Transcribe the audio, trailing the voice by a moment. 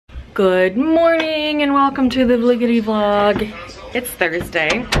Good morning and welcome to the Vliggity vlog. It's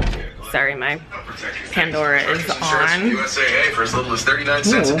Thursday. Sorry, my Pandora is on. USAA for as little as 39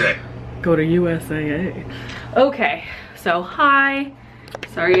 cents a day. Go to USAA. Okay, so hi.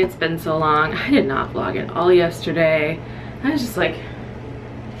 Sorry it's been so long. I did not vlog it all yesterday. I was just like,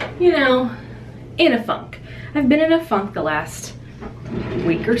 you know, in a funk. I've been in a funk the last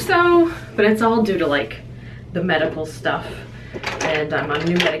week or so, but it's all due to like the medical stuff. And I'm on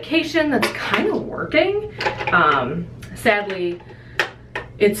new medication that's kind of working. Sadly,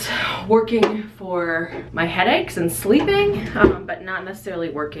 it's working for my headaches and sleeping, but not necessarily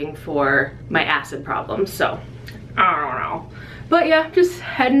working for my acid problems. So I don't know. But yeah, just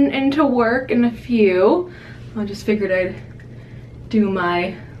heading into work in a few. I just figured I'd do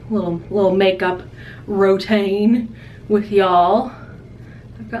my little makeup routine with y'all.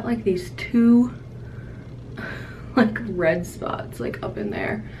 I've got like these two like red spots like up in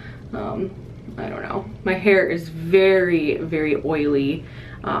there. I don't know. My hair is very, very oily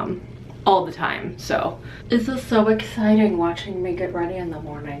all the time. So this is so exciting watching me get ready in the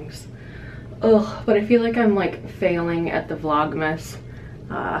mornings. Ugh, but I feel like I'm like failing at the VLOGMAS.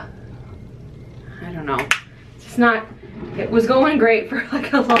 I don't know. It's just not, it was going great for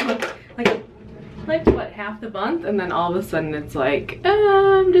like a long, like what, half the month, and then all of a sudden it's like,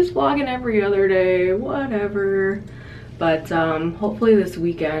 I'm just vlogging every other day, whatever. But hopefully this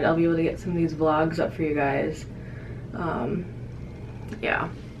weekend I'll be able to get some of these vlogs up for you guys. Yeah,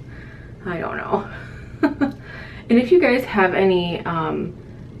 I don't know. And if you guys have any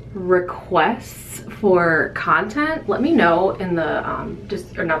requests for content, let me know in the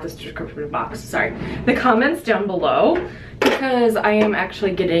not this description box, sorry, the comments down below, because I am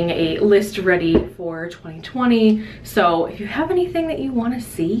actually getting a list ready for 2020. So if you have anything that you want to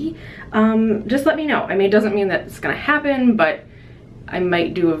see, just let me know. I mean, it doesn't mean that it's gonna happen, but I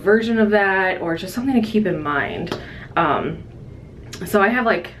might do a version of that, or just something to keep in mind. So I have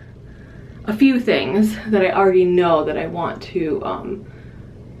like a few things that I already know that I want to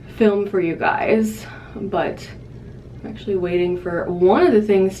film for you guys, but I'm actually waiting for one of the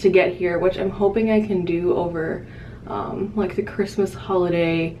things to get here, which I'm hoping I can do over like the Christmas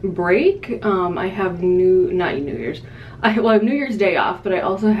holiday break. I have not New Year's. I have New Year's Day off, but I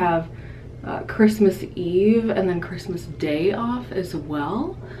also have Christmas Eve and then Christmas Day off as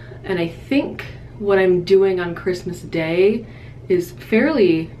well. And I think what I'm doing on Christmas Day is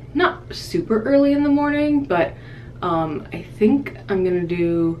fairly, not super early in the morning, but I think I'm gonna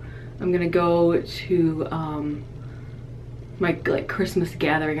go to my like Christmas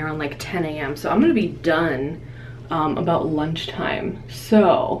gathering around like 10 a.m. So I'm gonna be done about lunchtime,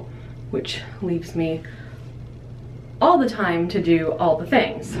 so which leaves me all the time to do all the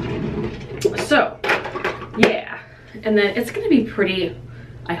things. So yeah, and then it's gonna be pretty,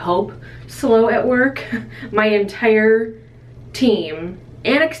 I hope, slow at work. My entire team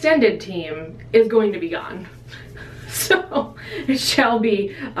and extended team is going to be gone. So it shall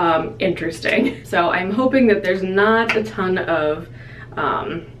be interesting. So I'm hoping that there's not a ton of,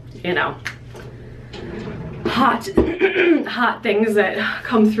 you know, hot things that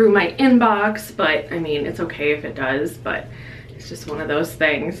come through my inbox, but I mean, it's okay if it does, but it's just one of those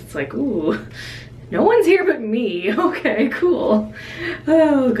things. It's like, ooh, no one's here but me. Okay, cool.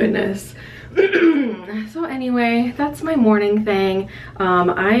 Oh goodness. So anyway, that's my morning thing.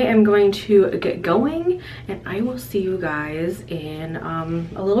 I am going to get going, and I will see you guys in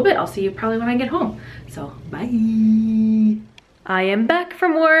a little bit. I'll see you probably when I get home. So bye. I am back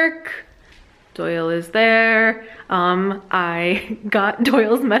from work. Doyle is there. I got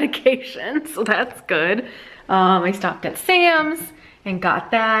Doyle's medication, so that's good. I stopped at Sam's and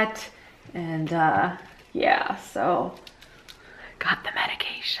got that, and yeah, so got the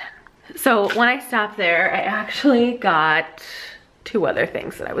medication. So when I stopped there, I actually got two other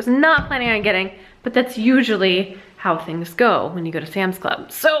things that I was not planning on getting, but that's usually how things go when you go to Sam's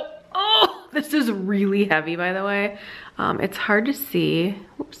Club. So, oh, this is really heavy, by the way. It's hard to see.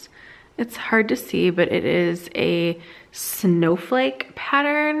 Whoops. It's hard to see, but it is a snowflake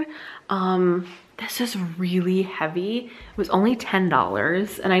pattern. This is really heavy. It was only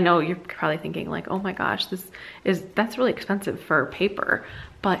 $10, and I know you're probably thinking like, oh my gosh, that's really expensive for paper,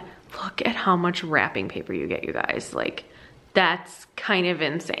 but look at how much wrapping paper you get, you guys. Like, that's kind of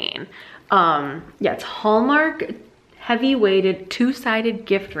insane. Yeah, it's Hallmark heavy weighted two-sided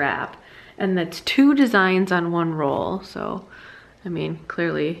gift wrap, and that's 2 designs on 1 roll. So I mean,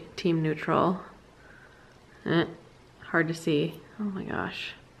 clearly team neutral. Hard to see. Oh my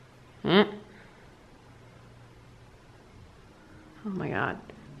gosh. Oh my god.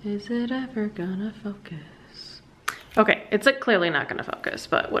 Is it ever gonna focus? Okay, it's like clearly not gonna focus,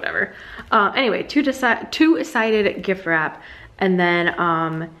 but whatever. Anyway, two-sided gift wrap, and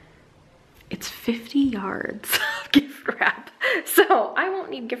then it's 50 yards of gift wrap. So I won't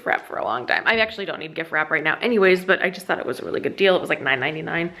need gift wrap for a long time. I actually don't need gift wrap right now anyways, but I just thought it was a really good deal. It was like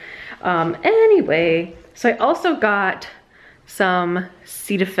 $9.99. Anyway, so I also got some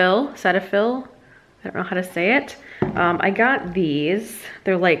Cetaphil. I don't know how to say it. I got these.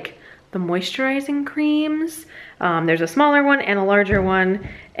 They're like the moisturizing creams. There's a smaller one and a larger one,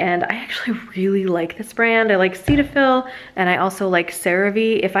 and I actually really like this brand. I like Cetaphil, and I also like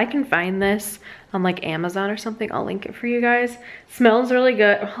CeraVe. If I can find this on like Amazon or something, I'll link it for you guys. Smells really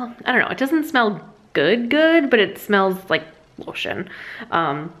good. Well, I don't know, it doesn't smell good, but it smells like lotion.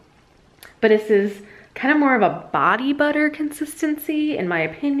 But this is kind of more of a body butter consistency in my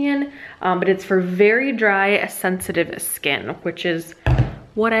opinion, but it's for very dry, sensitive skin, which is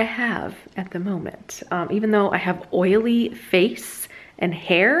what I have at the moment. Even though I have oily face and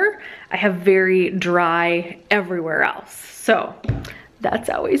hair, I have very dry everywhere else. So that's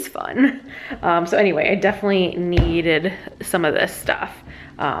always fun. So anyway, I definitely needed some of this stuff.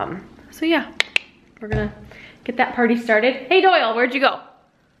 So yeah, we're gonna get that party started. Hey Doyle, where'd you go?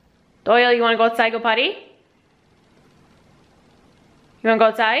 Doyle, you wanna go outside, go potty? You wanna go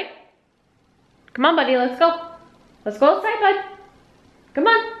outside? Come on, buddy, let's go. Let's go outside, bud. Come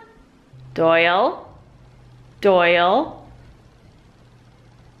on. Doyle. Doyle.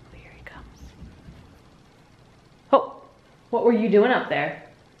 Oh, here he comes. Oh, what were you doing up there?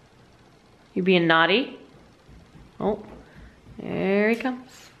 You being naughty? Oh, there he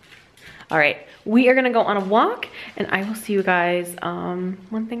comes. All right, we are gonna go on a walk, and I will see you guys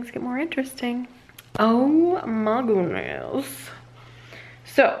when things get more interesting. Oh my goodness.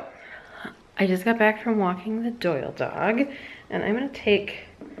 So, I just got back from walking the Doyle dog, and I'm gonna take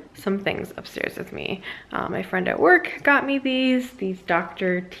some things upstairs with me. My friend at work got me these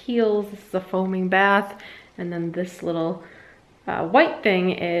Dr. Teal's. This is a foaming bath, and then this little white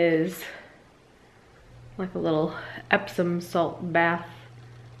thing is like a little Epsom salt bath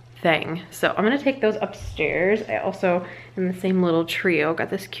thing. So I'm gonna take those upstairs. I also, in the same little trio, got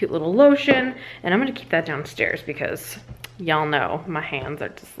this cute little lotion, and I'm gonna keep that downstairs because y'all know my hands are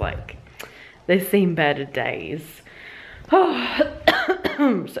just like, they've seen better days. Oh.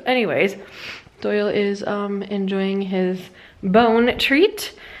 So anyways, Doyle is enjoying his bone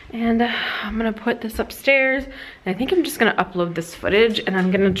treat, and I'm gonna put this upstairs, and I think I'm just gonna upload this footage, and I'm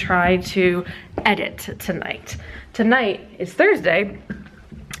gonna try to edit tonight. Tonight is Thursday,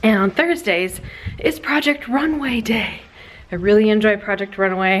 and on Thursdays is Project Runway Day. I really enjoy Project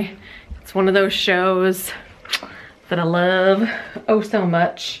Runway. It's one of those shows that I love oh so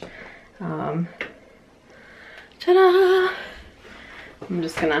much. Ta-da! I'm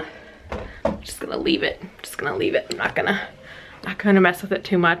just gonna leave it. I'm not gonna mess with it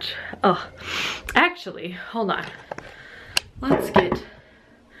too much. Oh, actually, hold on. Let's get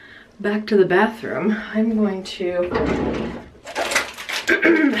back to the bathroom. I'm going to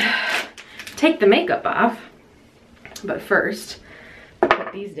take the makeup off, but first,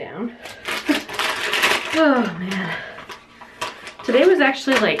 put these down. Oh man. Today was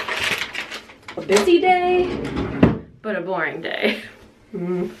actually like a busy day, but a boring day.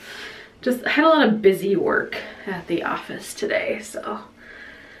 Just had a lot of busy work at the office today, so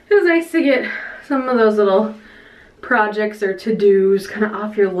it was nice to get some of those little projects or to-dos kind of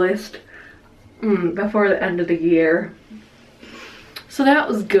off your list before the end of the year. So that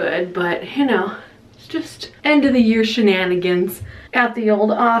was good, but you know, it's just end of the year shenanigans at the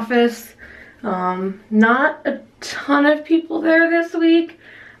old office. Not a ton of people there this week.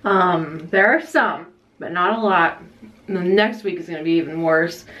 There are some, but not a lot. And the next week is gonna be even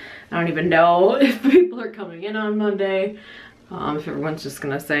worse. I don't even know if people are coming in on Monday. If everyone's just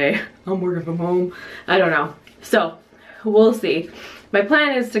gonna say, I'm working from home. I don't know. So, we'll see. My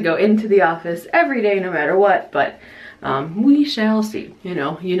plan is to go into the office every day no matter what, but we shall see. You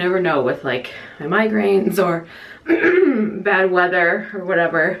know, you never know with like my migraines or bad weather or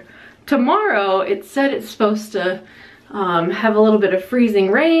whatever. Tomorrow, it said it's supposed to have a little bit of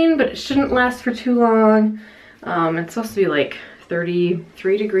freezing rain, but it shouldn't last for too long. It's supposed to be like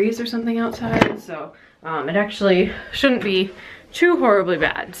 33 degrees or something outside, so it actually shouldn't be too horribly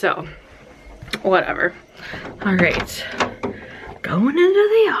bad, so whatever. All right, going into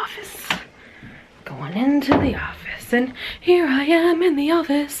the office. Going into the office, and here I am in the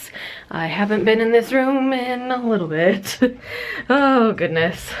office. I haven't been in this room in a little bit. Oh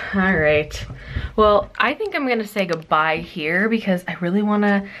goodness. All right. Well, I think I'm gonna say goodbye here because I really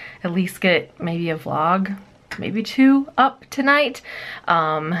wanna at least get maybe a vlog, maybe 2 up tonight.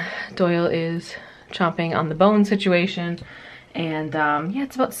 Doyle is chomping on the bone situation. And yeah,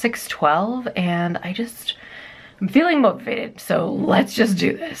 it's about 6:12 and I'm feeling motivated, so let's just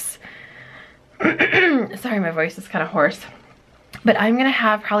do this. Sorry, my voice is kind of hoarse. But I'm gonna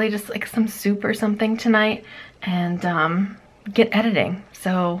have probably just like some soup or something tonight and get editing.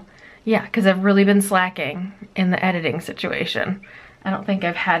 So yeah, because I've really been slacking in the editing situation. I don't think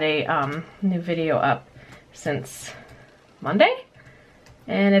I've had a new video up since Monday,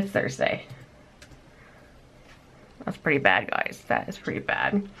 and it's Thursday. That's pretty bad, guys. That is pretty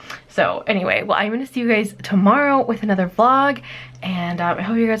bad. So anyway, well, I'm gonna see you guys tomorrow with another vlog, and I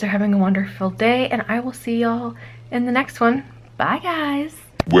hope you guys are having a wonderful day, and I will see y'all in the next one. Bye, guys.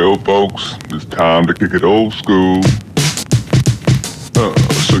 Well, folks, it's time to kick it old school, so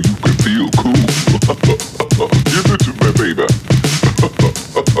you can feel cool.